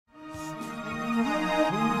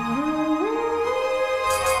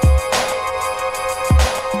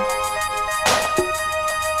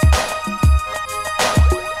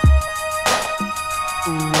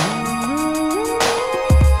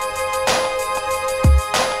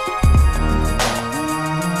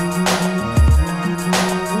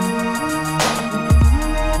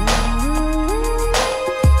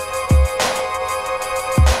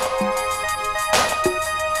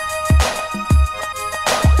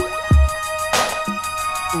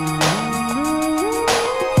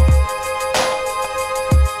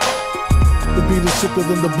sicker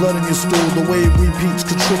than the blood in your stool. The way it repeats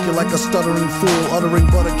could trick you like a stuttering fool, uttering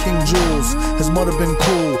Butter King jewels. His mother been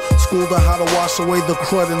cool, schooled her how to wash away the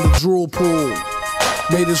crud in the drool pool.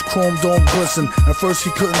 Made his chrome dome glisten. At first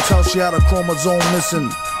he couldn't tell she had a chromosome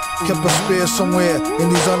missing. Kept a spare somewhere in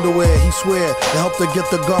these underwear. He swear to help her get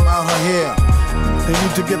the gum out her hair. They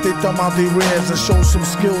need to get their thumb out their rears and show some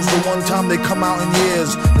skills the one time they come out in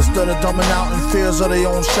years. Instead of dumbing out in fears of their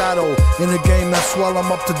own shadow. In a game that swell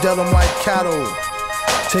them up to dead them like cattle.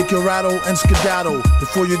 Take your rattle and skedaddle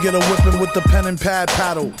before you get a whipping with the pen and pad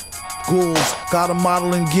paddle. Ghouls got a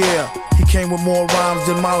model in gear. He came with more rhymes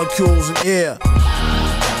than molecules in air.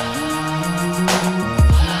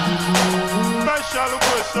 Special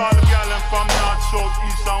request all the gal from north, south,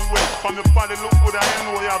 east and west. From your body look good and you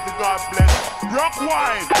know you have the God bless. Rock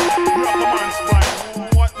wine, rock a man's spine.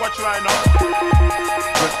 Watch right now.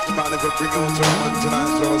 Man, if we bring out to man tonight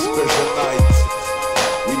for a special night,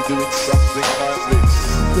 we do it something like this.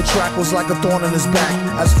 The track was like a thorn in his back.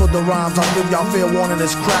 As for the rhymes, I'll give y'all fair warning,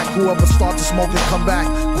 it's crack. Whoever start to smoke it, come back.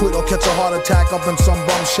 Quit or catch a heart attack up in some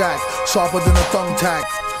bum shack. Sharper than a thumbtack.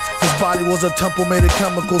 His body was a temple made of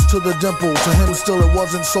chemicals to the dimple. To him still it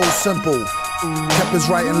wasn't so simple. Kept his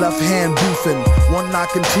right and left hand beefing. One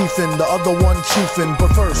knocking teeth in, the other one chiefing.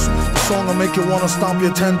 But first, the song will make you wanna stomp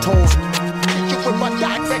your 10 toes.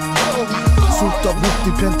 Souped up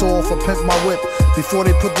hoopty pinto off a pimp my whip. Before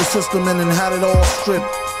they put the system in and had it all stripped.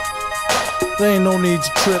 There ain't no need to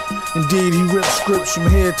trip. Indeed, he ripped scripts from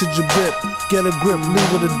here to Jabip. Get a grip,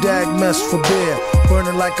 leave it a dag mess for bear.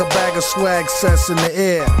 Burning like a bag of swag cess in the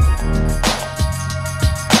air.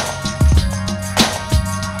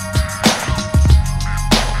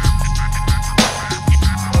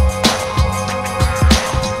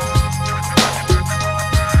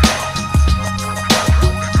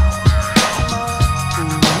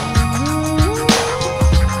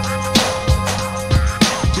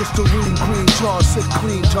 Sick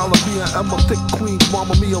clean, jalapeno, Emma, thick queen,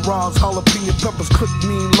 Mama Mia, Ron's, jalapeno peppers, click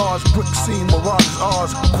mean, large brick scene, mirage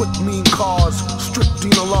ours, quick mean cars, strict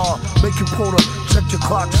Dina law, make you quota, check your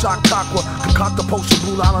clock, shock aqua, concoct the potion,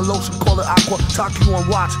 blue line and lotion, call it aqua, talk you on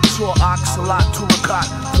watch, saw ox, a lot, turicot,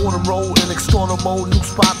 for the road, in extorter mode, new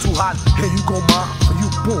spot too hot, here you go, ma, for you,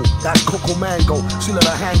 boom, that's Coco Mango, she let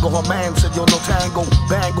her hang go, her man said, yo, no tango,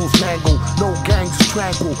 bangles, tango, no gangs,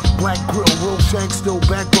 tranquil, blank grill, real shank, still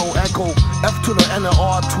bankroll, echo, F to the N and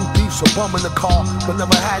R, two beefs, a bum in the car, but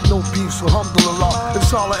never had no beef, so alhamdulillah.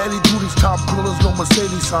 It's all of Eddie Duty's top grillers, no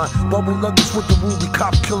Mercedes sign. Bubble nuggets with the ruby,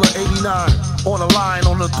 cop killer 89. On the line,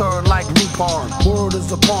 on the third, like Lupon. Word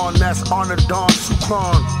is upon, that's honor Don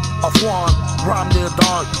Sukran. Afwan, rhyme near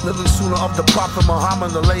dawn, living sooner of the Prophet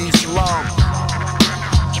Muhammad, alayhi salam.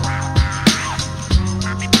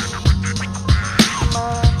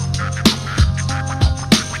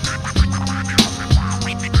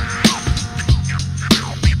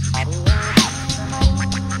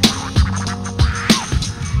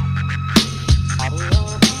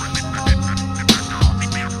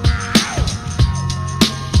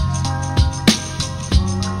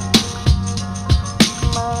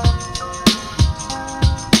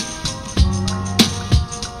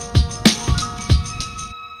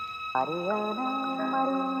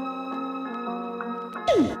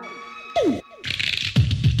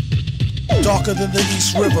 Darker than the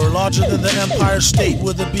East River, larger than the Empire State,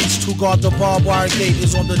 where the beast who guard the barbed wire gate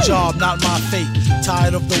is on the job, not my fate.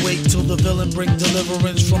 Tired of the wait till the villain bring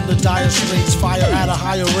deliverance from the dire straits, fire at a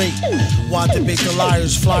higher rate. Why debate the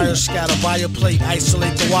liars, flyers scatter by a plate,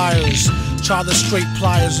 isolate the wires. Try the straight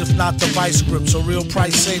pliers, if not the vice grips. A real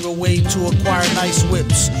price saver way to acquire nice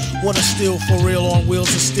whips. What a steal for real on wheels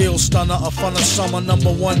of steel. Stunner, a fun of summer,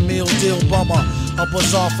 #1 meal deal bummer. A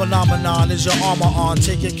bizarre phenomenon, is your armor on?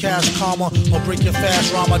 Take your cash karma or break your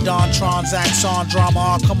fast Ramadan. Transacts on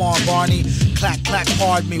drama, oh, come on Barney. Clack, clack,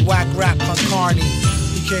 pardon me, whack rap Concarney.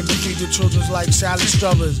 He came to feed the children's like Sally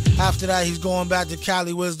Struthers. After that he's going back to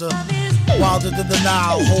Cali, where's the wilder than the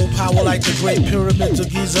Nile, hold power like the Great Pyramids of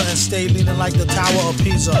Giza, and stay leaning like the Tower of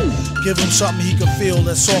Pisa. Give him something he can feel,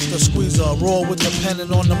 that's softer squeezer. Roar with the pen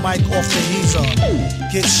and on the mic off the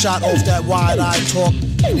heezer. Get shot off that wide-eyed talk,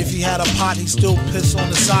 and if he had a pot, he'd still piss on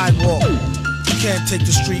the sidewalk. You can't take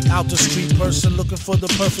the street out the street person, looking for the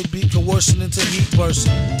perfect beat, coercing into heat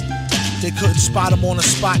person. They couldn't spot him on a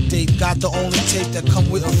spot date, got the only tape that come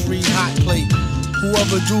with a free hot plate.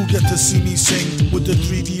 Whoever do get to see me sing, with the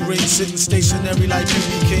 3D rate sitting stationary like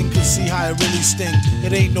BB King, can see how it really sting.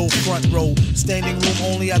 It ain't no front row, standing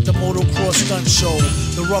room only at the motocross stunt show.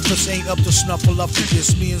 The roughest ain't up to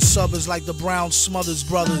snuffleupagus, me and Subbers like the Brown Smothers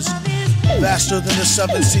brothers. Vaster than the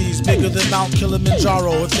 7 seas, bigger than Mount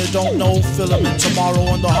Kilimanjaro. If they don't know, fill them in tomorrow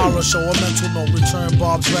on the horror show. A mental note, return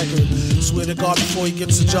Bob's record. Swear to God, before he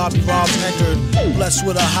gets a job, he robs Eckerd. Blessed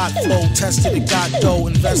with a hot flow, tested and got dough.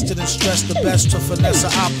 Invested and stressed the best to finesse a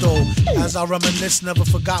opto. As I reminisce, never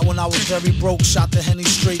forgot when I was very broke. Shot the Henny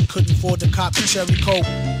straight, couldn't afford to cop the cherry coke.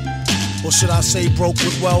 Or should I say broke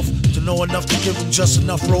with wealth? To know enough to give them just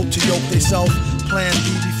enough rope to yoke they self. Plan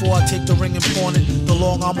B before I take the ring and pawn it. The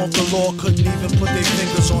long arm of the law couldn't even put their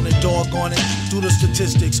fingers on it. Doggone it, do the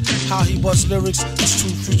statistics. How he busts lyrics is too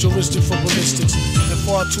futuristic for ballistics and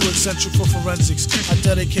far too eccentric for forensics. I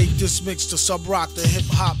dedicate this mix to Sub Rock, the hip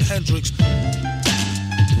hop Hendrix.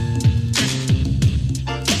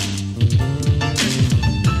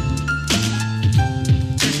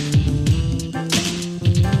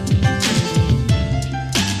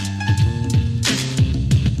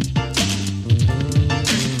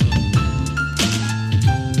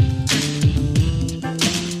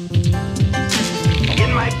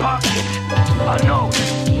 A note.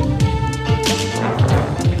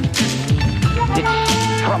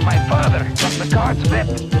 It's from my father, from the cards flip.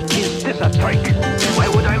 Is this a trick? Why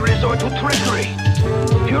would I resort to trickery?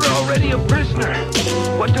 You're already a prisoner.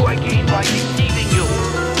 What do I gain by deceiving you?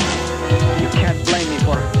 You can't blame me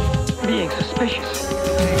for being suspicious.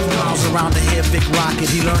 Miles around the head, Vic Rocket.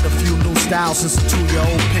 He learned a few new styles since a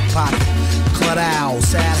 2-year-old pickpocket. Clut owl,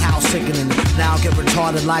 sad house sickening. Now get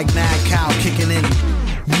retarded like mad cow kicking in.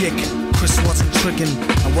 Yick, Chris wasn't tricking.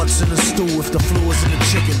 And what's in the stew if the flu is in the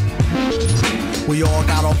chicken? We all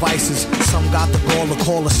got our vices. Some got the gall to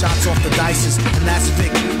call the shots off the dices. And that's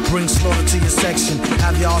Vic, bring slaughter to your section.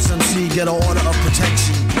 Have y'all's MC get an order of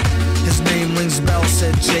protection. His name rings bell,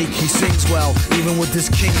 said Jake. He sings well, even with this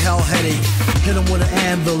king hell headache. Hit him with an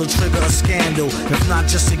anvil to trigger a scandal. If not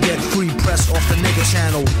just to get free press off the nigga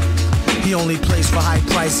channel. He only plays for high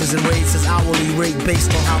prices and rates his hourly rate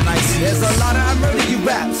based on how nice he is. There's a lot of I murder you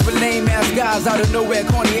raps for lame ass guys out of nowhere,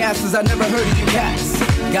 corny asses. I never heard of you cats.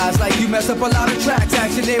 Guys like you mess up a lot of tracks.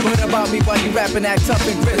 Ask your neighborhood about me while you rapping, act tough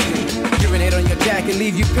and grisly. Urinate on your jacket,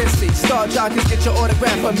 leave you pissy. Star jockeys get your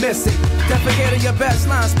autograph for missing. Defecate on your best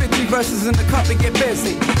line, spit 3 verses in the cup and get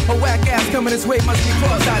busy. A whack ass coming this way must be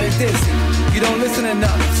cross-eyed and dizzy. You don't listen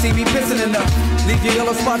enough, see me pissing enough. Leave your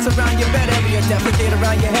yellow spots around your bed area, defecate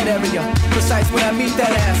around your head area. Precise when I meet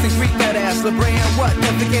that ass and greet that ass. LeBray and what?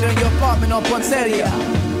 Defecate on your apartment on Ponceria.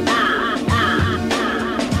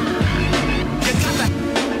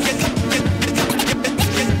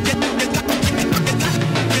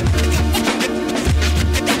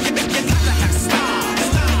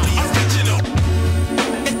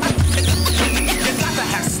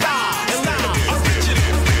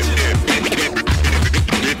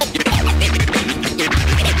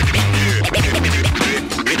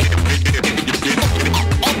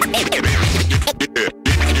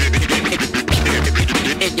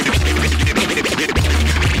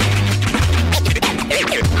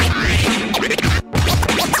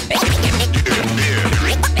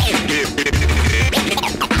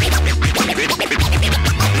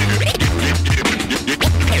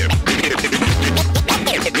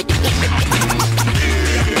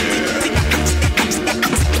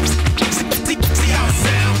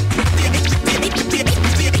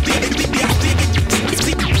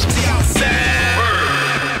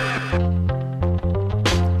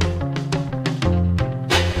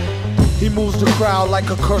 Like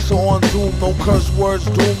a cursor on Zoom, no curse words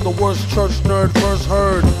doom. The worst church nerd first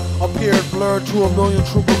heard appeared blurred to a million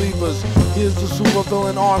true believers. He is the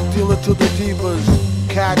supervillain arms dealer to the divas.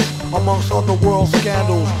 Catch amongst underworld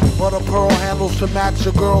scandals, butter pearl handles to match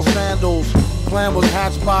your girl's sandals. Plan was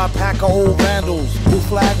hatched by a pack of old vandals. Whose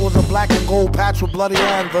flag was a black and gold patch with bloody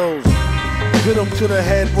anvils. Hit him to the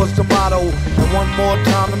head was the motto. And one more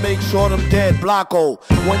time to make sure them dead, Blocko.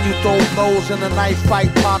 When you throw blows in a knife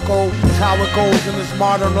fight, Paco. It's how it goes in this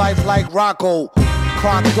modern life like Rocco.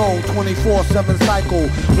 Clock go, 24/7 cycle.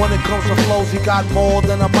 When it comes to flows, he got more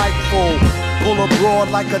than a mic full. Pull a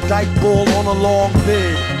broad like a dyke bull on a long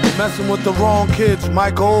bid. Messing with the wrong kids,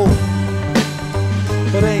 Michael.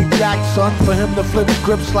 It ain't Jack, son, for him to flip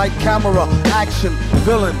scripts like camera, action,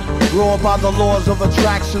 villain. Raw by the laws of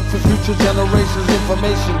attraction for future generations'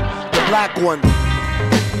 information. The black one.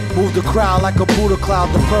 Move the crowd like a Buddha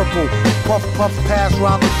cloud, the purple. Puff, puff, pass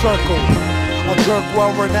round the circle. A jerk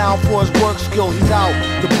well renowned for his work skill, he's out.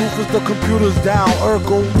 The proof is the computer's down,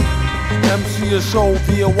 Urkel. MC a show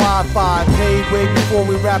via Wi-Fi. Paid way before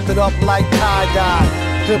we wrapped it up like tie-dye.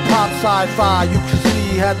 Hip-hop sci-fi, you can see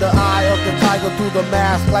he had the eye of the tiger through the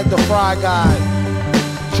mask like the Fry Guy.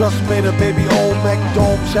 Just made a baby Olmec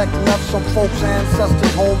dome check. Left some folks'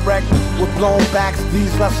 ancestors home wrecked with blown backs.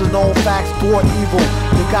 These lesser known facts brought evil.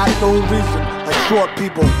 They got no reason, like short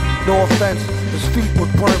people. No offense, his feet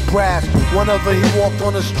would burn brass. Whenever he walked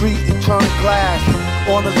on the street, he turned glass.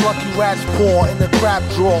 On his lucky rat's paw in the crap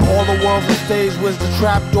drawer. All the world on stage was the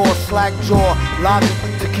trap door, slack jaw. Logic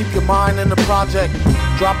to keep your mind in the project.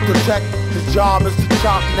 Drop the check, his job is to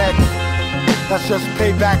chop necks. That's just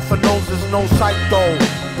payback for noses, no sight though.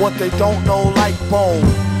 What they don't know, like bone.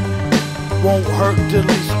 Won't hurt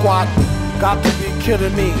diddly squat. Got to be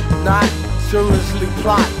kidding me, not seriously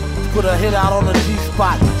plot. Put a hit out on the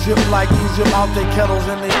G-spot. Drip like Egypt out their kettles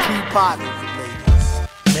in their teapot.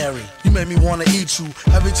 Mary, you made me wanna eat you.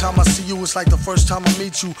 Every time I see you, it's like the first time I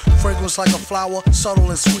meet you. Fragrance like a flower, subtle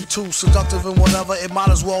and sweet too. Seductive and whatever, it might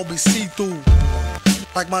as well be see-through.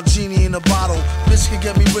 Like my genie in a bottle. Bitch can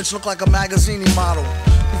get me rich, look like a magazine model.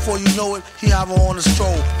 Before you know it, he have her on a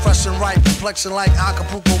stroll. Fresh and right, complexion like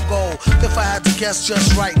Acapulco gold. If I had to guess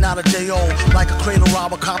just right, not a day old. Like a cradle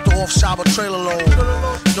robber, copter off shop, a trailer load.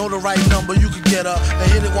 Know the right number, you can get her.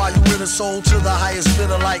 And hit it while you in the soul to the highest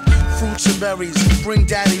bidder. Like fruits and berries. Bring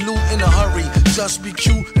daddy loot in a hurry. Just be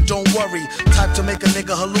cute and don't worry. Type to make a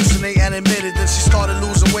nigga hallucinate and admit it. Then she started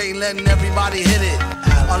losing weight and letting everybody hit it.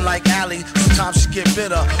 Unlike Allie, sometimes she get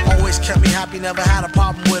bitter. Always kept me happy, never had a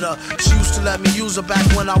problem with her. She used to let me use her back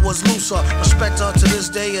when I was looser. Respect her to this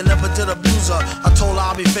day and never did abuse her. I told her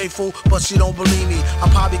I'll be faithful, but she don't believe me. I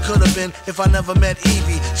probably could have been if I never met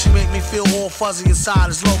Evie. She make me feel all fuzzy inside,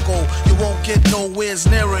 it's loco. You won't get nowhere's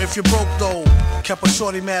nearer if you're broke though. Kept a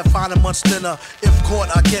shorty mad, finding much thinner. If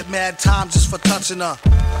caught, I get mad time just for touching her.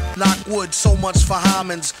 Lockwood, so much for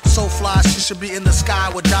Hymens. So fly, she should be in the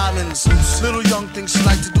sky with diamonds. Little young thing, she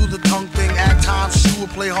like to do the tongue thing. At times, she would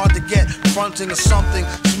play hard to get, fronting or something.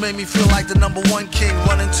 She made me feel like the #1 king.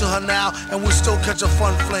 Running to her now, and we still catch a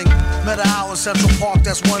fun fling. Met her out in Central Park,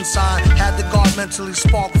 that's one sign. Had the guard mentally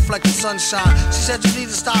spark, reflecting sunshine. She said you need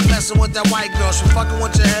to stop messing with that white girl. She fucking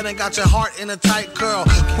with your head and got your heart in a tight curl.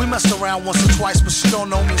 We messed around once or twice, but she don't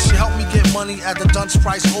know me. She helped me get money at the Dunce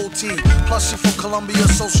Price OT. Plus, she from Colombia,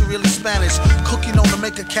 so she really Spanish. Cookie known to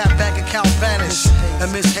make a cat bank account vanish.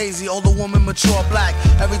 And Miss Hazy, older woman, mature black.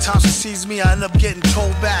 Every time she sees me, I end up getting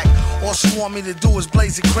told back. All she want me to do is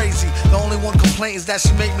blaze it crazy. The only one complaint is that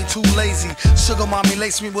she make me too lazy. Sugar mommy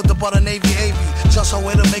laced me with the butter navy AV. Just her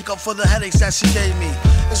way to make up for the headaches that she gave me.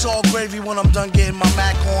 It's all gravy when I'm done getting my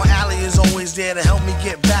Mac on. Allie is always there to help me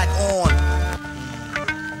get back on.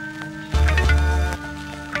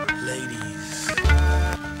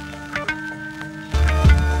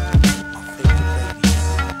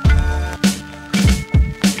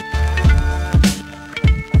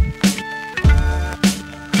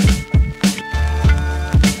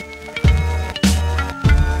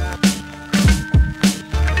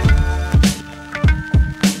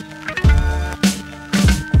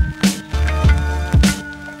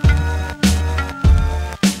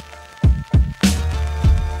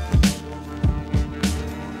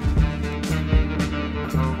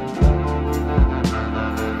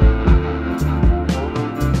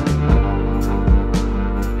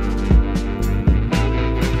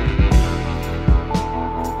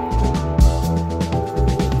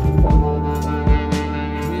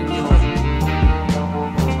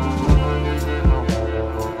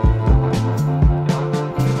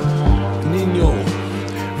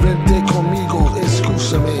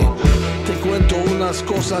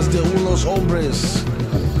 De unos hombres,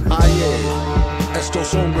 ayer,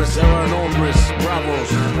 estos hombres eran hombres bravos,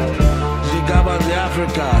 llegaban de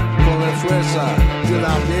África con la fuerza de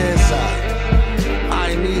la belleza.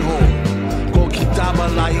 Ay, mijo,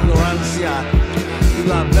 conquistaban la ignorancia y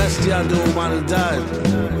la bestia de humanidad,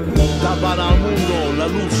 daban al mundo la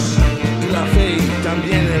luz y la fe, y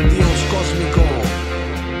también el Dios cósmico.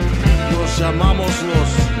 Nos llamamos los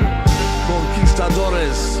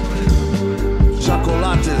conquistadores.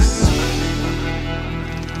 Chocolates.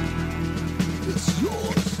 It's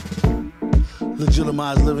yours.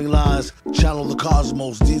 Legitimize living lies. Channel the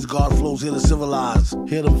cosmos. These God flows here to civilize.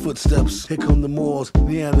 Hear them footsteps. Here come the Moors.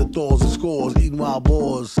 Neanderthals and scores. Eating wild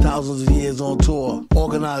boars. Thousands of years on tour.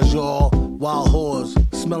 Organize y'all. Wild whores.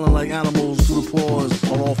 Smelling like animals through the pores.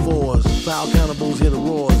 On all fours. Foul cannibals hear the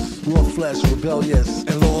roars. Raw flesh, rebellious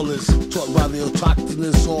and lawless. Taught by the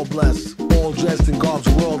autochthonous, all blessed. All dressed in garbs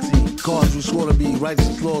of royalty. Gods who swore to be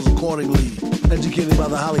righteous laws accordingly. Educated by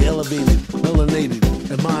the highly elevated, melanated,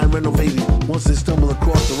 and mind renovating once they stumble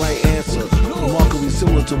across the right answer. Remarkably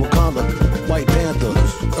similar to Wakanda, White Panther.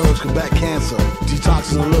 Herbs combat cancer,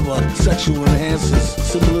 detoxing the liver, sexual enhancers.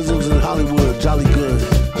 Symbolisms in Hollywood, jolly good.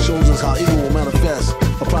 Shows us how evil will manifest,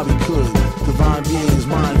 or probably could. Divine beings,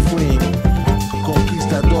 mind freeing.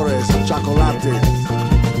 Conquistadores, chocolates.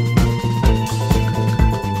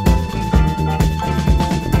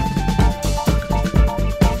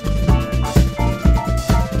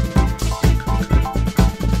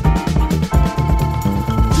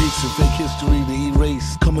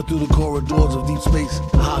 Through the corridors of deep space,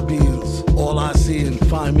 high beings, all I see in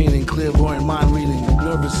fine meaning, clairvoyant mind reading,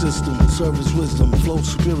 nervous system, service wisdom, flow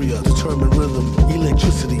superior, determined rhythm,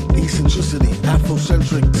 electricity, eccentricity,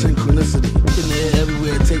 Afrocentric synchronicity, in the air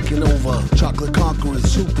everywhere taking over, chocolate conquerors,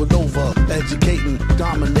 supernova, educating,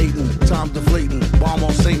 dominating, time deflating, bomb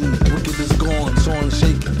on Satan, wickedness gone, soaring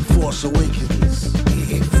shaking, force awakens.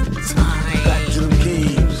 It's time. Back to the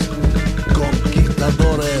caves,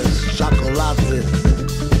 conquistadores, chocolates.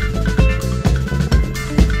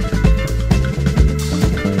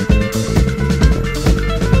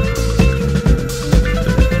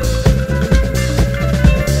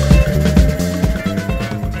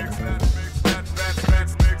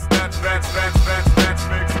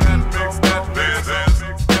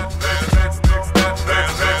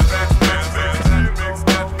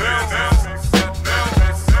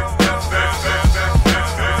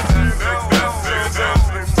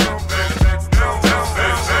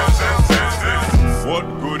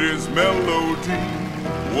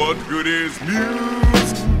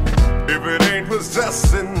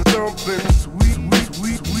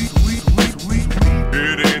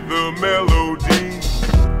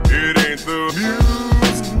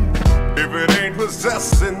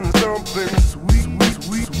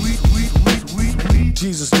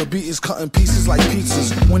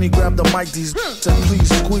 These said please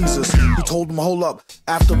squeeze us. He told them hold up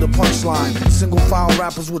after the punchline. Single file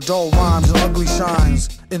rappers with dull rhymes and ugly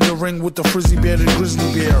shines. In the ring with the frizzy bearded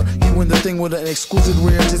grizzly bear. He win the thing with an exquisite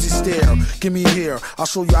rare dizzy stare. Give me here, I'll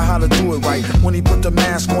show you how to do it right. When he put the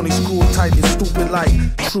mask on, he screwed tight. It's stupid like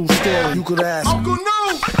true story. You could ask Uncle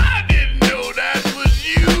No. I didn't know that was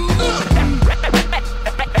you.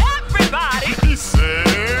 Everybody. He said,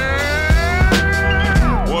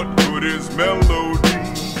 what good is melody?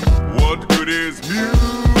 What good is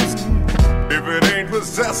music if it ain't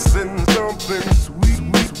possessing something sweet,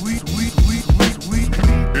 sweet, sweet, sweet, sweet, sweet?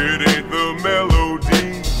 It ain't the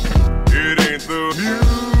melody, it ain't the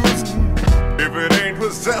music if it ain't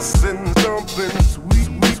possessing something sweet,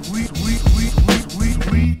 sweet, sweet, sweet, sweet, sweet,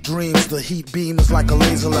 sweet. Dreams, the heat beam is like a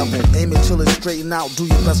laser level. Aim it till it's straightened out, do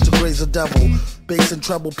your best to graze a devil. Bass and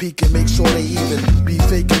treble peaking, make sure they even. Be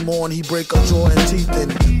faking more and he break a jaw and teeth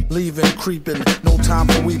in. Leaving, creeping, no time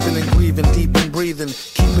for weeping and grieving. Deep in breathing,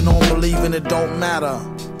 keeping on believing it don't matter.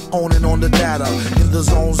 Owning on the data, in the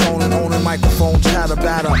zone, zoning, owning microphone, chatter,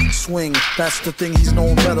 batter, swing. That's the thing he's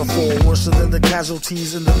known better for. Worse than the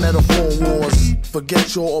casualties in the metaphor wars.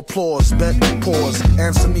 Forget your applause, bet, pause.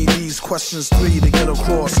 Answer me these questions 3 to get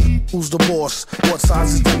across. Who's the boss? What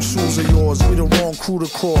size is them shoes of yours? We the wrong crew to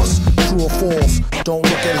cross. True or false? Don't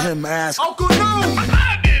look at him, ask Uncle No.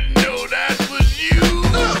 I didn't know that was you.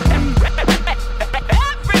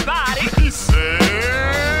 Everybody. He said,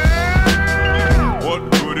 what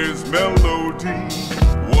good is melody?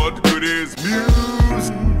 What good is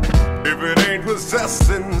music if it ain't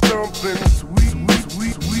possessing something sweet,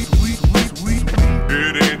 sweet, sweet, sweet, sweet, sweet?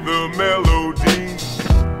 It ain't the melody,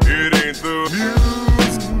 it ain't the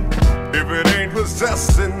music if it ain't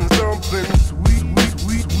possessing something sweet,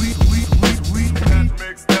 sweet, sweet, sweet, sweet, sweet. That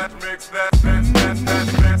makes that makes that makes that that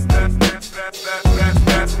makes that makes that that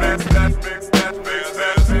makes that makes that makes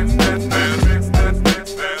that makes that makes that makes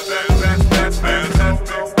that makes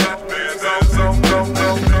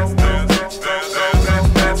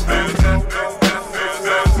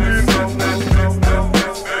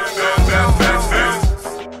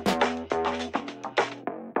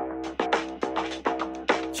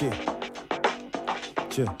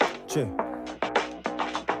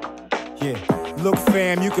Yeah, look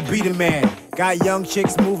fam, you could be the man. Got young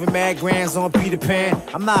chicks moving mad grands on Peter Pan.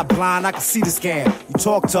 I'm not blind, I can see the scam. You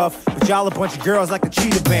talk tough, but y'all a bunch of girls like a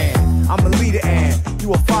cheetah band. I'm a leader and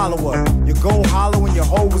you a follower. Your gold hollow and your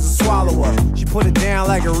hoe was a swallower. She put it down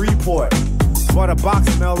like a report. But a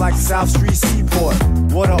box smell like South Street Seaport.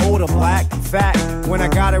 Water odor, black, fat. When I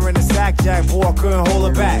got her in the sack, Jack, boy, I couldn't hold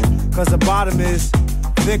her back. Cause the bottom is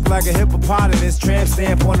thick like a hippopotamus, tramp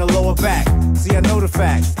stamp on the lower back. See, I know the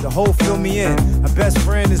facts, the whole fill me in. My best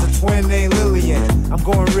friend is a twin named Lillian. I'm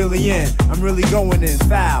going really in, I'm really going in.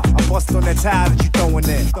 Foul, I bust on that tile that you throwing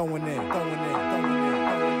in. Throwing in, throwing in, throwing in.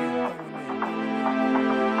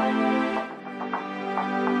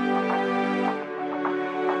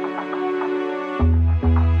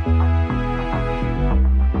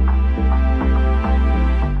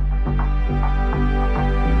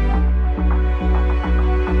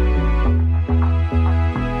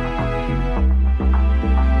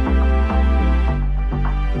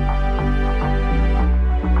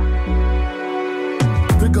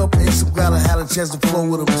 chance to flow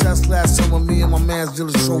with him. Just last summer, me and my mans did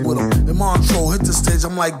a show with him. In Montreux, hit the stage,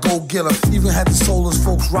 I'm like, go get him. Even had the soulless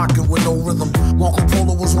folks rocking with no rhythm. Marco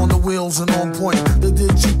Polo was on the wheels and on point. They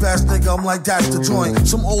did cheap ass nigga, I'm like, that's the joint.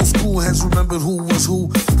 Some old school heads remembered who was who.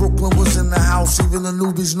 Brooklyn was in the house, even the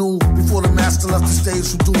newbies knew. Before the master left the stage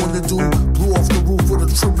for doing the do. Blew off the roof with a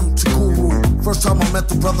tribute to Guru. First time I met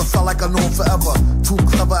the brother, felt like I knew him forever. Too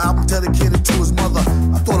clever, album dedicated to his mother.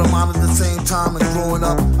 I thought of mine at the same time and growing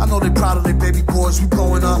up. I know they proud of their baby boys, we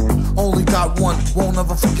blowing up. Only got one, won't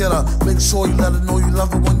ever forget her. Make sure you let her know you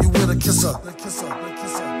love her when you with her, kiss her. Kiss her.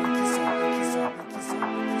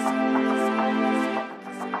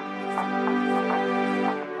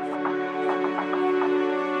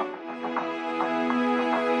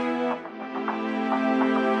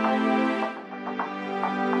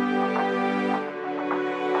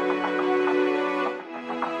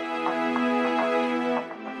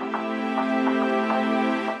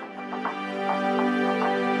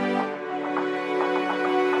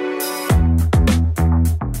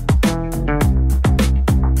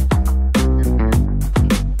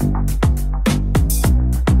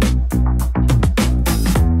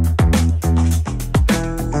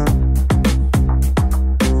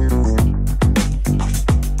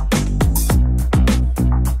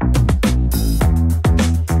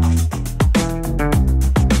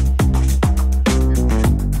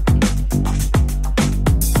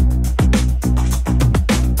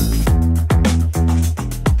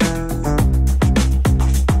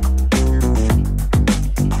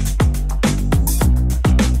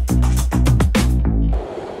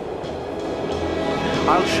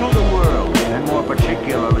 I'll show the world, and more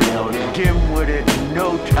particularly those dim-witted,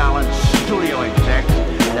 no-talent studio execs,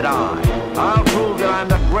 that I'll prove that I'm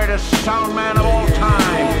the greatest sound man of all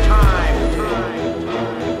time.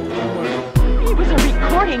 He was a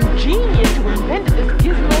recording genius who invented this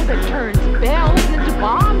gizmo that turns bells into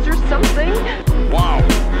bombs or something. Wow.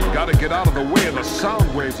 Gotta get out of the way of the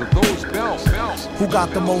sound waves of those bells. Who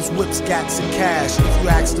got the most whips, gats, and cash? If you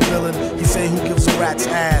ask the villain, he say who gives a rat's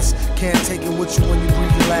ass. Can't take it with you when you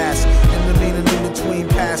breathe your last. In the meaning in between,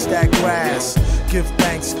 past that grass. Give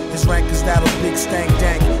thanks, his rank is that of Big Stank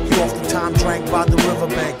Dank. He oftentimes drank by the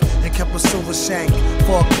riverbank and kept a silver shank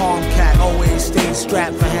for a calm cat. Always stayed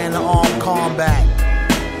strapped for hand-to-arm combat.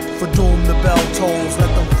 For doom the bell tolls,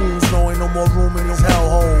 let them fools know ain't no more room in those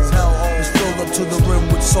hellholes. It's filled up to the rim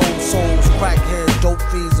with soul souls, crackheads, dope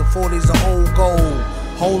fiends, and 40s of old gold.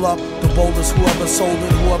 Hold up, the boldest, whoever sold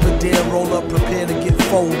it, whoever dare roll up, prepare to get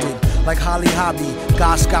folded. Like Holly Hobby,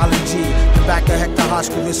 Gosh Golly G, the back of Hector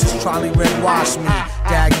Hoskowitz' trolley red wash me.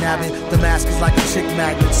 Dag nabbit, the mask is like a chick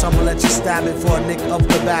magnet, some will let you stab it for a nick of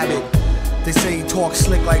the babbit. They say he talks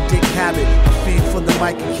slick like Dick Habit, a fiend for the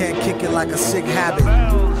mic and can't kick it like a sick habit.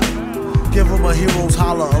 Give him a hero's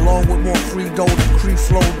holler, along with more free dough than Cree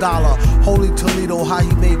Flow Dollar. Holy Toledo, how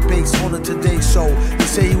he made bakes on the Today Show. They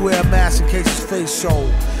say he wear a mask in case his face show.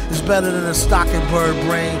 It's better than a stocking bird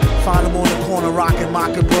brain. Find him on the corner rocking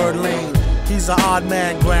Mockingbird Lane. He's an odd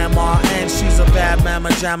man, grandma, and she's a bad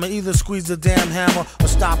mama jammer. Either squeeze the damn hammer or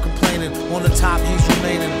stop complaining. On the top, he's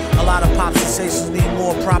remaining. A lot of pop sensations need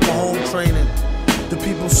more proper home training. The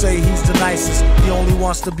people say he's the nicest. He only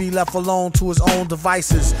wants to be left alone to his own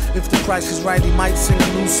devices. If the price is right, he might sing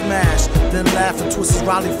a new smash. Then laugh and twist his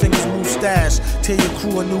Raleigh fingers mustache. Tell your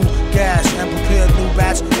crew a new gash and prepare a new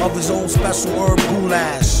batch of his own special herb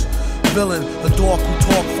goulash. Villain, a dork who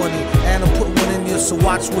talk funny, and I'll put one in you, so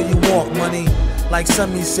watch where you walk, money. Like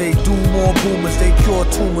some me say, do more boomers, they cure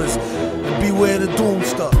tumors, and beware the doom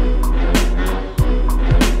stuff.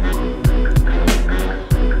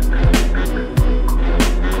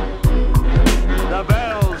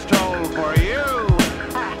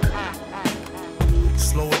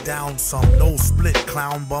 Some no split,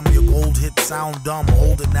 clown bum, your gold hit sound dumb,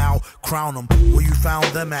 hold it now, crown them, where you found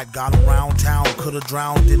them at, got them round town, could've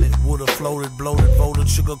drowned in it, would've floated, bloated, voted,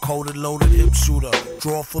 sugar-coated, loaded, hip shooter,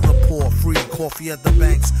 draw for the poor, free, coffee at the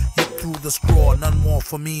banks, hit through the straw, none more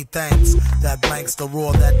for me, thanks, that blanks the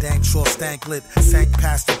roar, that dank sure stank lit, sank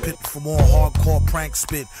past the pit for more hardcore prank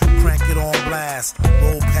spit, crank it on blast,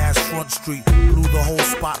 roll past Front Street, blew the whole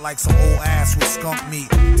spot like some old ass with skunk meat,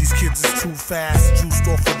 these kids is too fast, juiced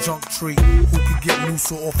off a junk tree, who could get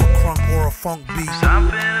looser off a crunk or a funk beat?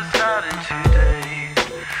 Something is starting today.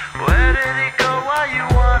 Where did it go? Why you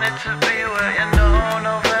want it to be? Where you know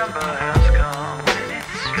November has come.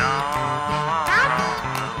 It's gone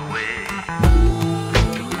away.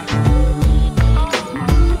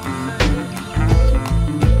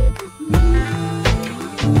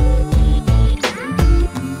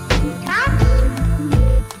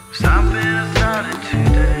 Something is starting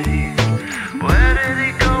today. Where did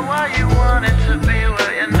it go? Why you want it to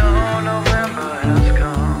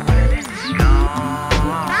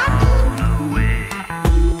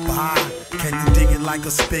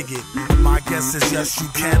the spigot. My guess is yes, you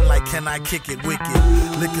can. Like, can I kick it wicked?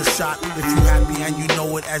 Lick a shot if you happy and you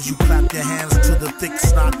know it as you clap your hands to the thick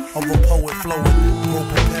snot of a poet flowing.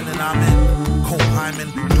 Rope a pen and I'm in. Cope Hyman,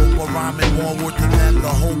 dope a rhyming, more worth than the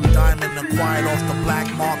Hope Diamond acquired off the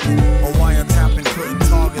black market. A wiretapping couldn't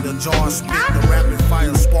target a jar spit. The rapid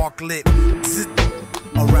fire spark lit. Zit.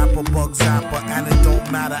 A rapper bug zapper, and it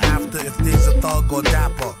don't matter after if there's a thug or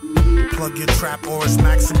dapper. Plug your trap or it's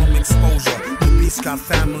maximum exposure. The beast got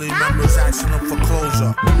family members asking him for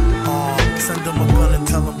closure. Send them a gun and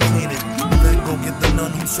tell them clean it. Then go get the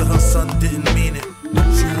nun who said her son didn't mean it.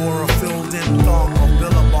 She wore a filled-in thong of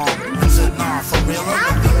Billabong and said, nah, for real,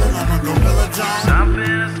 I'm a gorilla John.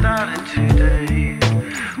 Something started today.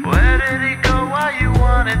 Where did he go? Why you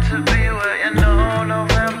wanted to be where you know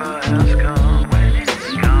November has come? When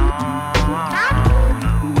it's gone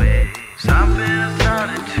away. Something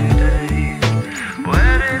started today.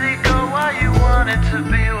 Where did he go? Why you wanted to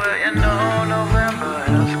be where you know November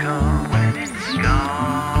has come? When it's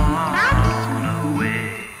gone away.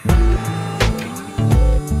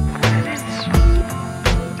 When it's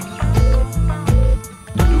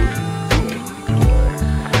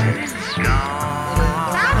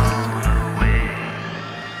gone away.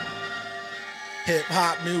 Hip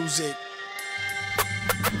hop music.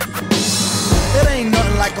 It ain't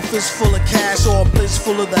nothing like a fist full of cash or a blitz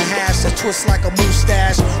full of the hash that twists like a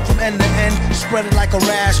mustache. From end to end, spread it like a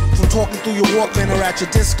rash. From talking through your Walkman or at your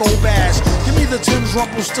disco bash. Give me the Tim's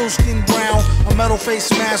Rumpelstiltskin brown, a metal face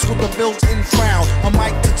mask with a built-in frown, a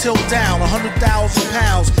mic to tilt down 100,000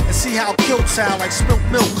 pounds, and see how kilt sound like spilt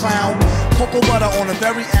milk clown. Cocoa butter on a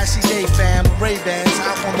very ashy day, fam. Ray-Bans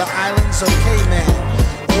out on the islands of Cayman.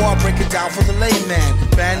 Or I break it down for the layman.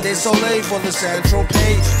 Band-Aid Soleil for the Central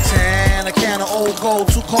Pay. Tan, a can of old gold,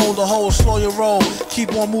 too cold to hold, slow your roll.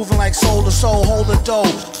 Keep on moving like soul to soul, hold the dough.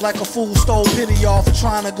 Like a fool stole pity y'all for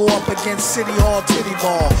trying to go up against City Hall titty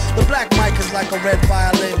ball. The black mic is like a red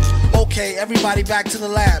violin. Okay, everybody back to the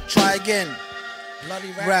lab, try again.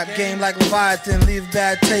 Rap game like Leviathan, leave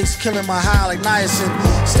bad taste, killing my high like niacin.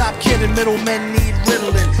 Stop kidding, middlemen need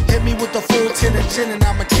riddling. Hit me with the full tin and gin and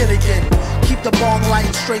I'm a kid again. Keep the bong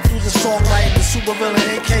lighting straight through the songwriting. The super villain,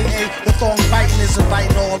 aka the thong biting, is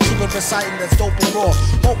inviting all to the reciting that's dope and raw.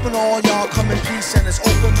 Hoping all y'all come in peace and it's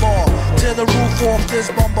open bar. Tear the roof off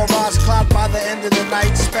this bumper rise cloud by the end of the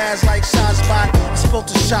night. Spaz like shot spot.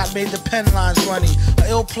 Spilt a shot, made the pen lines runny. A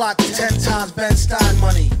ill plot 10 times Ben Stein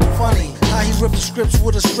money. Funny how he ripped the scripts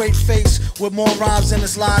with a straight face, with more rhymes than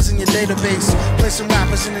his lines in your database. Placing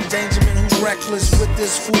rappers in endangerment who's reckless. With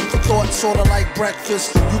this food for thought, sorta like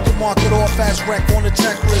breakfast. You can mark it off as wreck on the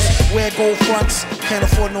checklist. Wear gold fronts, can't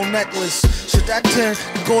afford no necklace. Should that 10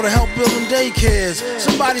 go to help building daycares?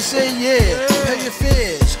 Somebody say yeah, pay your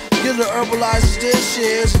fears. Give the herbalizers their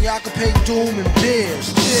shares, and y'all can pay Doom and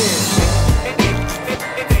beers. Cheers.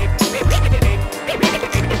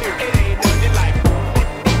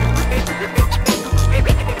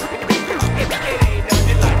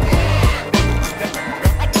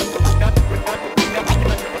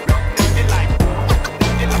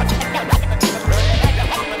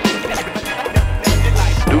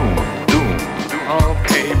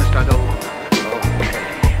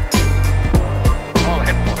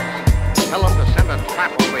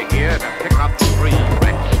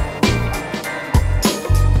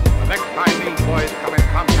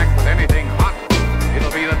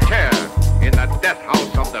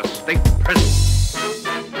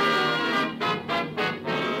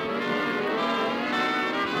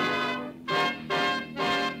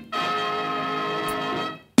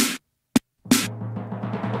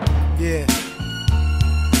 Yeah,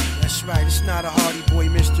 that's right, it's not a Hardy Boy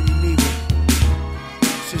mystery neither.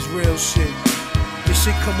 This is real shit. This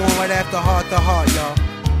shit come on right after Heart to Heart, y'all.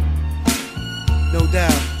 No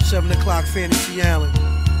doubt, 7 o'clock Fantasy Island.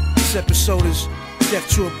 This episode is Death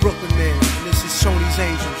to a Brooklyn Man, and this is Tony's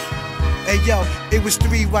Angels. Hey yo, it was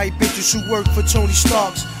 3 white bitches who worked for Tony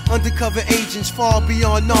Stark's. Undercover agents far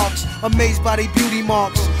beyond narcs, amazed by their beauty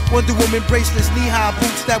marks. Wonder Woman bracelets, knee-high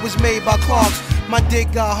boots that was made by Clarks. My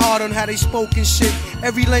dick got hard on how they spoke and shit.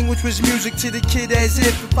 Every language was music to the kid, as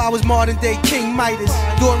if I was modern day King Midas.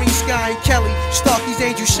 Doreen, Sky, and Kelly, Starky's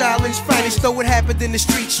Angel, Shaolin's finest. Though it happened in the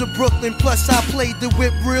streets of Brooklyn. Plus I played the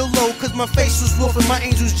whip real low, cause my face was wolfing. My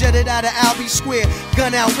angels jetted out of Albee Square.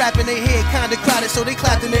 Gun out, rapping their head, kinda crowded, so they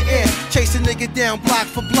clapped in the air. Chased a nigga down block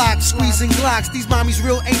for block, squeezing Glocks. These mommies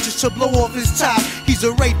real anxious to blow off his top. He's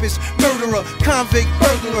a rapist, murderer, convict,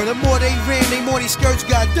 burglar. The more they ran, the more these skirts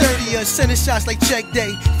got dirtier, sending shots like check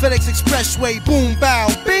day. FedEx Expressway, boom,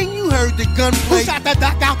 bow, bing, you heard the gunplay. Who shot the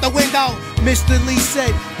duck out the window? Mr. Lee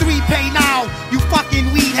said, 3 pay now, you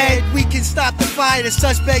fucking weed head. we can stop the fire, the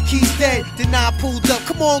suspect, he's dead. Then I pulled up,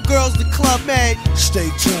 come on girls, the club mad. Stay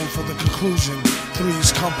tuned for the conclusion.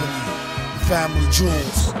 Three's Company, family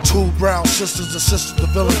jewels. 2 brown sisters assisted the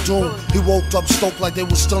villain Doom. He woke up stoked like they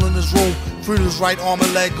were still in his room. Freed his right arm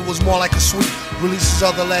and leg, it was more like a sweep. Released his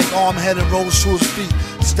other leg, arm, head, and rose to his feet.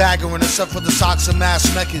 Staggering except for the socks and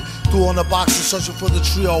mask naked. Threw on the boxes searching for the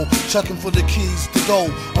trio. Checking for the keys to go.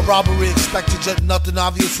 A robbery expected, yet nothing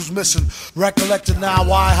obvious was missing. Recollected now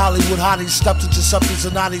why Hollywood hotties stepped to Giuseppe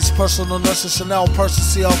Zanotti's personal nurse, Chanel,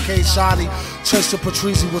 person, CLK, Shoddy. Traced to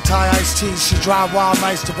Patrizzi with Thai iced tea. She drive wild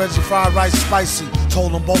nights to veggie fried rice spicy.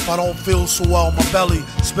 Told them both I don't feel so well, my belly.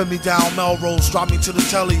 Spin me down Melrose, drop me to the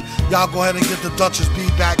telly. Y'all go ahead and get the Duchess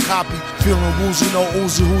B-back copy. Feeling woozy, no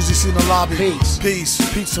oozy, who's seen the lobby. Peace,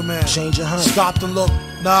 pizza man. Change your honey. Stopped and looked.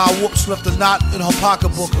 Nah, whoops, left a knot in her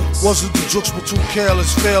pocketbook. Wasn't the jokes but too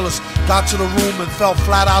careless, fearless. Got to the room and fell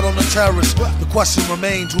flat out on the terrace. The question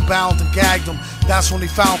remained, who bound and gagged him? That's when he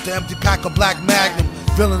found the empty pack of Black Magnum.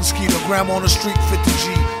 Villain skeeter, grandma on the street,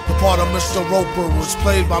 50G. The part of Mr. Roper was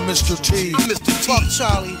played by Mr. T. I'm Mr. T. Fuck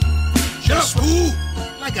Charlie. Shut up, fool.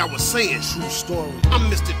 Like I was saying. True story.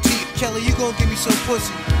 I'm Mr. T. Kelly, you gonna give me some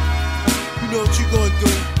pussy. You know what you gonna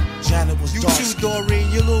do. Janet was you dark too, skin.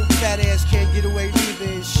 Doreen. Your little fat ass can't get away neither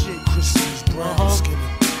and shit. Chrissy's brown skin.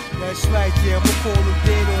 That's right, yeah. I'ma call them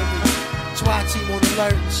dead on me. SWAT team on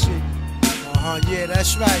alert and shit. Yeah,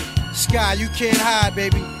 that's right. Sky, you can't hide,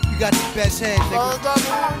 baby. You got the best head, nigga.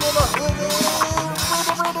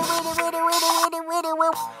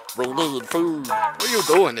 We need food. What you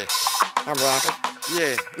doing there? I'm rapping.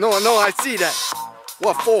 Yeah. No, I see that.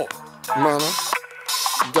 What for? Money.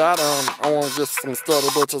 That, I want to get some steady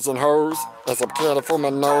bitches and hoes, and some candy for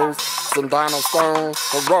my nose, some diamond stones,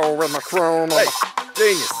 to roll with my chrome. Hey,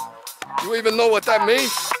 genius. You even know what that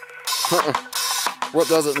means? What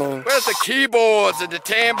does it mean? Where's the keyboards and the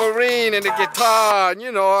tambourine and the guitar? And,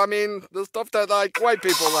 you know, I mean, the stuff that, like, white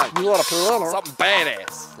people like. You want a piano? Something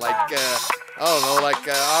badass. Like, I don't know, like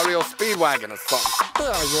REO Speedwagon or something.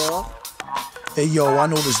 Yeah. Hey yo, I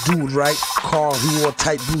know this dude, right? Carl, he wore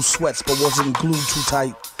tight blue sweats but wasn't glued too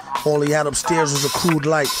tight. All he had upstairs was a crude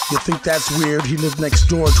light. You think that's weird? He lived next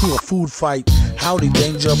door to a food fight. Howdy,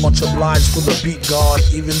 danger, much obliged for the beat guard.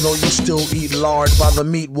 Even though you still eat lard by the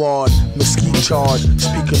meat ward. Mesquite charred,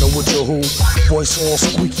 speaking of which or who. Voice all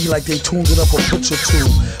squeaky like they tuned it up a pitch or two.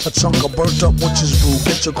 A chunk of burnt up witch's brew,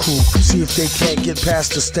 get your crew. See if they can't get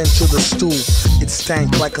past the stench of the stew. It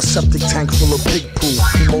stank like a septic tank full of pig poo.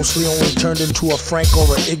 He mostly only turned into a Frank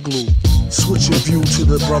or an igloo. Switch your view to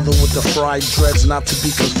the brother with the fried dreads, not to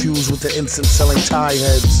be confused with the incense-selling tie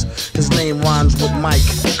heads. His name rhymes with Mike,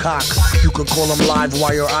 Cock. You could call him live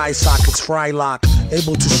wire eye sockets, Frylock.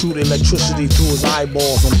 Able to shoot electricity through his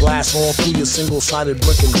eyeballs and blast all through your single-sided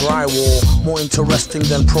brick and drywall. More interesting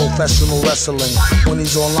than professional wrestling. When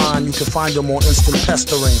he's online, you can find him on instant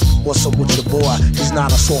pestering. What's up with your boy? He's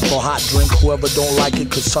not a soft or hot drink. Whoever don't like it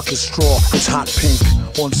could suck his straw. It's hot pink.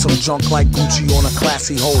 On some junk like Gucci on a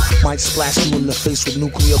classy hoe. Might splash you in the face with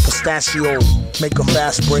nuclear pistachio. Make a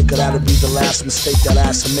fast break, or that'll be the last mistake that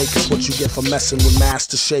ass to make. Is what you get for messing with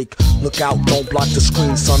Master Shake. Look out, don't block the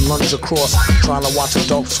screen, son, lunge across. Trying to watch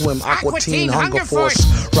Adult Swim, Aqua Teen, Hunger Force.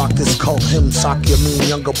 Rock this cult hymn, sock your mean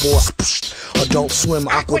younger boss. Psh, Adult Swim,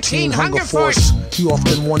 Aqua Teen, Hunger Force. He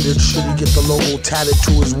often wondered, should he get the logo tatted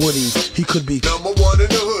to his woody? He could be #1 in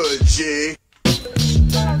the hood, G.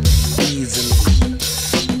 Easily.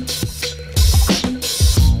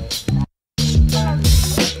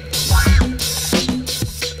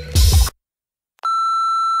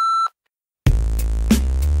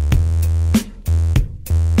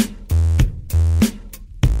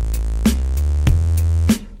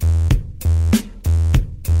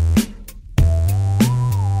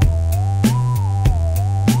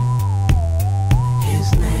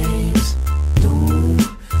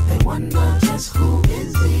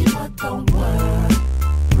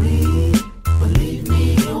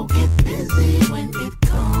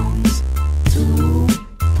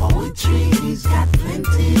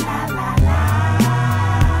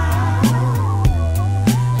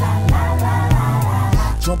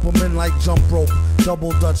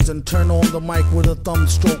 Double Dutch, then turn on the mic with a thumb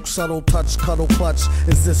stroke, subtle touch, cuddle clutch.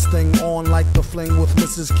 Is this thing on like the fling with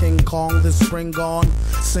Mrs. King Kong this spring gone?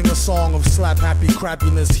 Sing a song of slap happy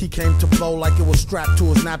crappiness. He came to blow like it was strapped to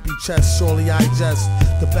his nappy chest. Surely I jest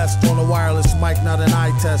the best on a wireless mic, not an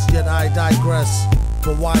eye test, yet I digress.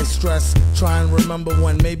 But why stress? Try and remember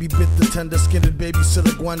when maybe bit the tender-skinned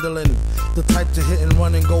babysitter Gwendolyn. The type to hit and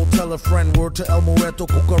run and go tell a friend. Word to El Muerto,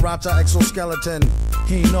 cucaracha, exoskeleton.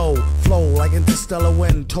 He know, flow like interstellar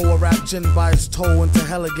wind. Toe a rap gin by his toe into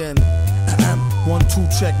hell again. 1, 2,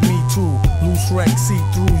 check, me too. Loose wreck, see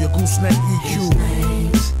through your gooseneck EQ.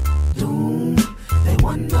 Name's Doom. They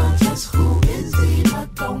wonder just who is he,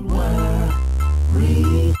 but don't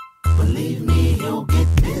worry. Believe me, he'll get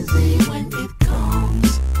busy when it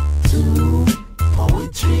comes to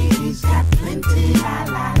poetry. He's got plenty, la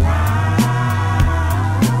la la.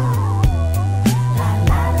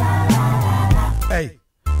 Hey,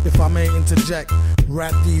 if I may interject,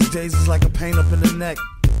 rap these days is like a pain up in the neck.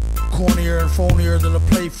 Cornier and phonier than a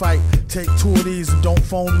play fight. Take 2 of these and don't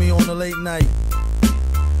phone me on the late night.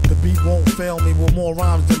 The beat won't fail me with more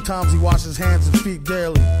rhymes than times he washes hands and feet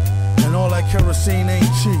daily. And all that kerosene ain't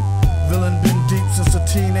cheap. Villain been deep since a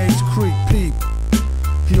teenage creep. Peep.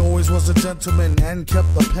 He always was a gentleman and kept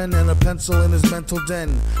a pen and a pencil in his mental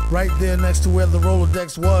den. Right there next to where the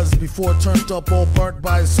Rolodex was before it turned up all burnt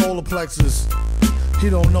by his solar plexus. He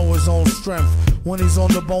don't know his own strength. When he's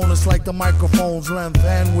on the bonus like the microphone's length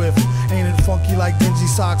and width. Ain't it funky like dingy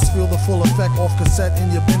socks? Feel the full effect off cassette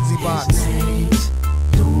in your Benzie box. His name's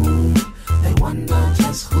Doom. They wonder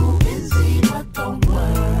just who is he, but don't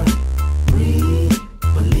worry.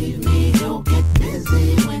 Believe me, he'll get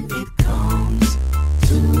busy when it comes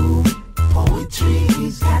to poetry.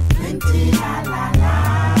 He's got plenty, la la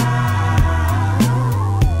la.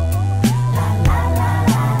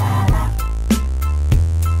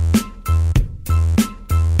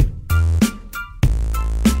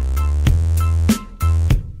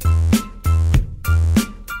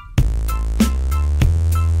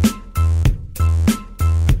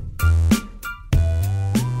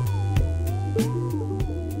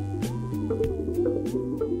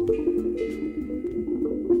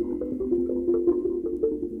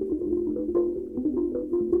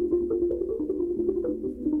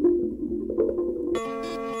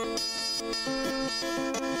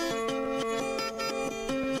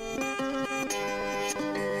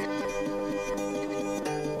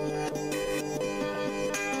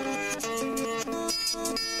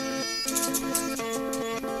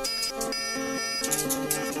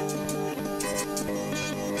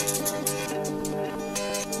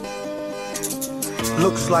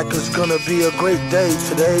 Looks like it's gonna be a great day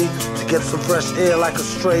today to get some fresh air like a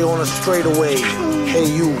stray on a straightaway. Hey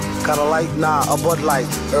you, got a light? Nah, a Bud Light.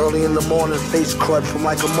 Early in the morning, face crud from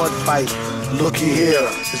like a mud fight. Looky here,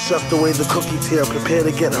 it's just the way the cookie tear. Prepare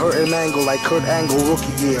to get hurt and mangled like Kurt Angle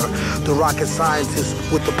rookie year. The rocket scientist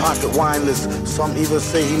with the pocket wine list. Some even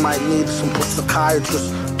say he might need some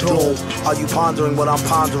psychiatrist. Doom, are you pondering what I'm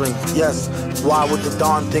pondering? Yes, why would the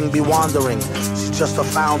darn thing be wandering? She's just a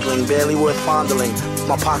foundling, barely worth fondling.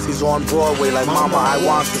 My posse's on Broadway like Mama, I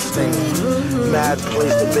want to sting. Mad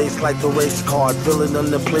plays the bass like the race card. Villain in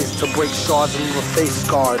the place to break shards and leave a face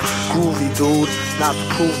scarred. Groovy dude, not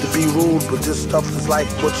to prove to be rude, but this stuff is like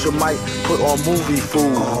what you might put on movie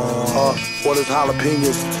food. What is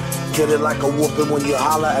jalapenos? Get it like a whooping when you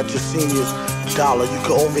holler at your seniors. Dollar, you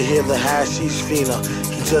can overhear the hashish fiender.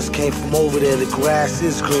 He just came from over there, the grass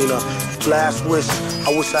is greener. Last wish,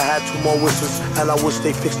 I wish I had 2 more wishes, and I wish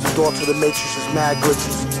they fixed the door to the Matrix's mad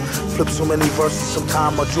glitches. Flip so many verses,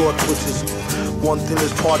 sometime my jaw twitches. One thing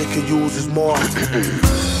this party could use is more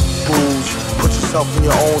booze. Put yourself in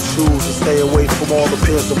your own shoes and stay away from all the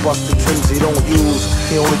peers of busted things he don't use.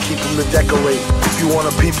 He only keep them to decorate. If you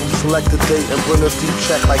wanna peep him, select a date and bring a deep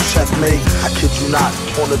check like checkmate. I kid you not,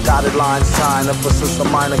 on the dotted line sign. Ever since a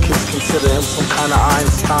minor, kids consider him some kind of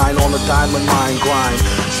Einstein on a diamond mine grind.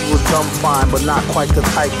 She was dumb fine, but not quite the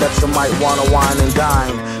type that you might wanna wine and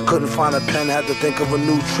dine. Couldn't find a pen, had to think of a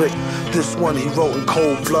new trick. This one he wrote in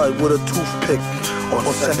cold blood with a toothpick. On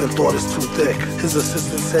second thought, it's too thick. His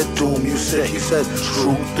assistant said, Doom, you sick. He said,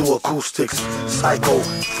 true, through acoustics. Psycho,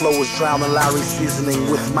 flow is drowning Larry's seasoning.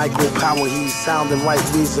 With micro power, he's sounding right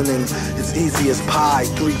reasoning. It's easy as pie,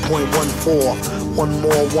 3.14. One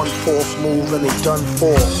more, one false move, and it's done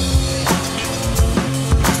for.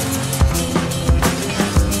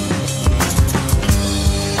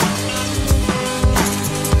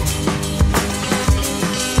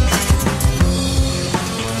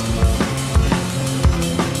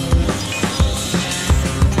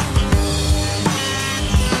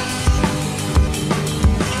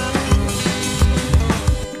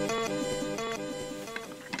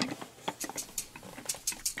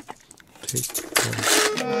 Take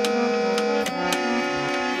 1.